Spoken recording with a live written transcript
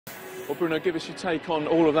Well, Bruno, give us your take on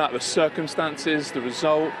all of that, the circumstances, the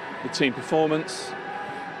result, the team performance.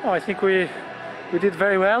 Oh, I think we did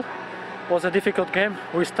very well. It was a difficult game.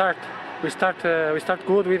 We start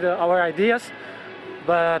good with our ideas,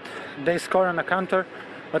 but they score on a counter.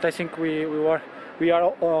 But I think we are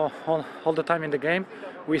all the time in the game.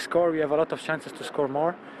 We score. We have a lot of chances to score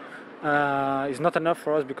more. It's not enough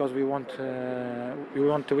for us because we want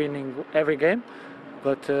to win in every game.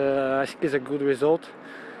 But I think it's a good result.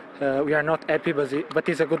 We are not happy, but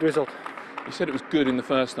it's a good result. You said it was good in the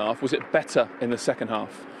first half. Was it better in the second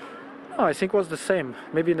half? No, I think it was the same.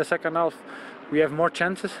 Maybe in the second half we have more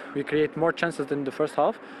chances. We create more chances than the first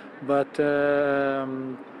half. But I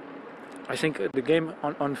think the game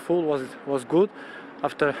on full was good.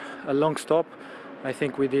 After a long stop, I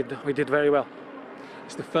think we did very well.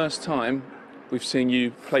 It's the first time we've seen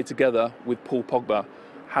you play together with Paul Pogba.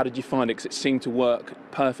 How did you find it? Because it seemed to work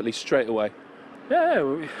perfectly straight away. Yeah,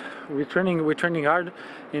 we're training hard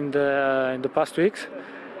in the past weeks.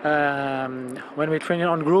 When we train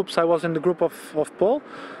on groups, I was in the group of Paul,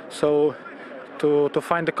 so to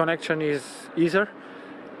find the connection is easier.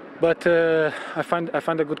 But I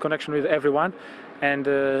find a good connection with everyone, and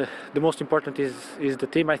the most important is the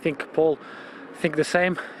team. I think Paul think the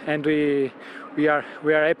same, and we are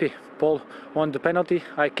happy. Paul won the penalty,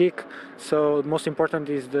 I kick, so most important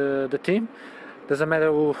is the team. Doesn't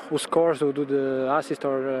matter who scores, who do the assist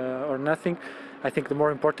or nothing. I think the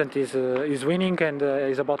more important is winning, and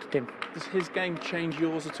is about the team. Does his game change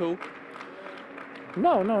yours at all?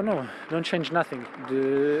 No, don't change nothing.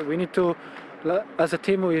 We need to, as a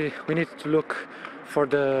team, we need to look for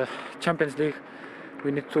the Champions League.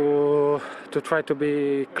 We need to try to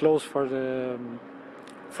be close for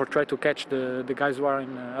try to catch the guys who are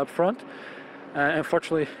up front.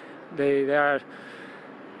 Unfortunately,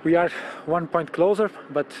 we are 1 point closer,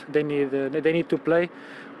 but they need to play.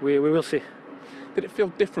 We will see. Did it feel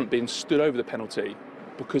different being stood over the penalty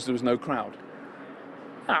because there was no crowd?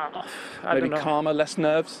 I maybe don't know. Calmer, less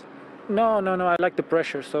nerves? No. I like the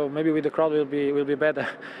pressure, so maybe with the crowd will be better.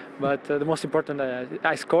 But the most important,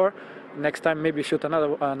 I score. Next time maybe shoot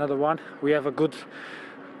another one. We have a good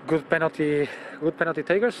penalty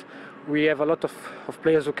takers. We have a lot of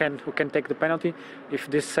players who can take the penalty. If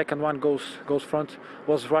this second one goes front,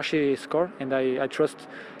 was Rashi score, and I trust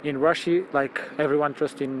in Rashi like everyone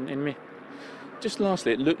trusts in me. Just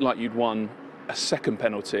lastly, it looked like you'd won a second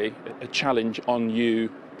penalty, a challenge on you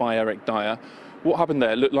by Eric Dyer. What happened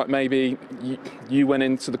there? It looked like maybe you went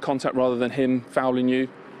into the contact rather than him fouling you.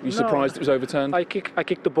 Were you surprised it was overturned? I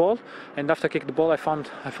kicked the ball, and after I kicked the ball, I found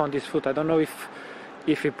his foot. I don't know if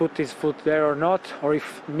he put his foot there or not, or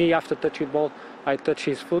if me after touching the ball I touch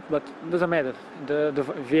his foot, but it doesn't matter. The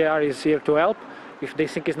VAR is here to help. If they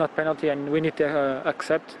think it's not penalty, and we need to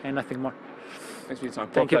accept and nothing more. Thanks for your time.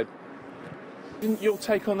 Thank you. Your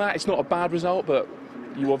take on that? It's not a bad result, but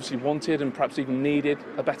you obviously wanted and perhaps even needed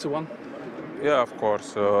a better one. Yeah, of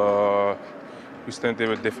course. We stand there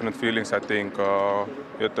with different feelings. I think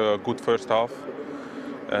we had a good first half,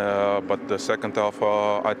 but the second half,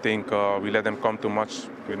 I think we let them come too much.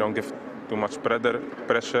 We don't give too much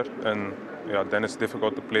pressure, and yeah, then it's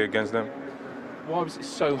difficult to play against them. Why was it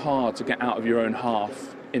so hard to get out of your own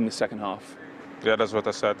half in the second half? Yeah, that's what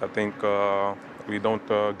I said. I think we don't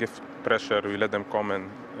give pressure. We let them come, and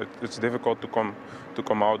it's difficult to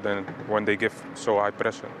come out then when they give so high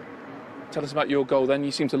pressure. Tell us about your goal then.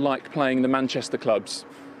 You seem to like playing the Manchester clubs.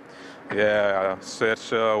 Yeah,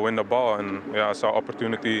 Serge win the ball, and yeah, I saw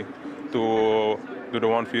opportunity to do the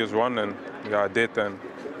 1v1, and yeah, I did, and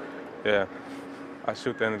yeah, I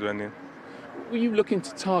shoot and it went in. Were you looking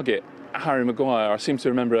to target Harry Maguire? I seem to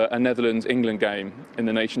remember a Netherlands-England game in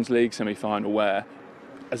the Nations League semi-final where,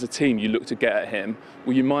 as a team, you looked to get at him.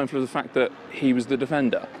 Were you mindful of the fact that he was the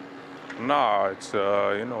defender? No, it's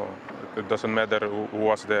you know, it doesn't matter who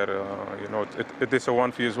was there. You know, it is a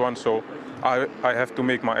 1v1, so I have to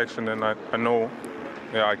make my action, and I know,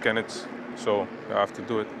 yeah, I can it, so I have to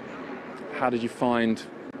do it. How did you find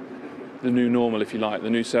the new normal, if you like, the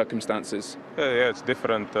new circumstances? Yeah, it's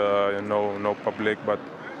different. You know, no public, but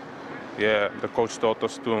yeah, the coach taught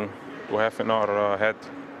us to have in our head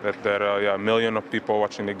that there are a million of people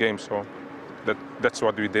watching the game, so that's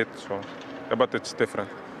what we did. So, yeah, but it's different.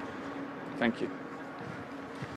 Thank you.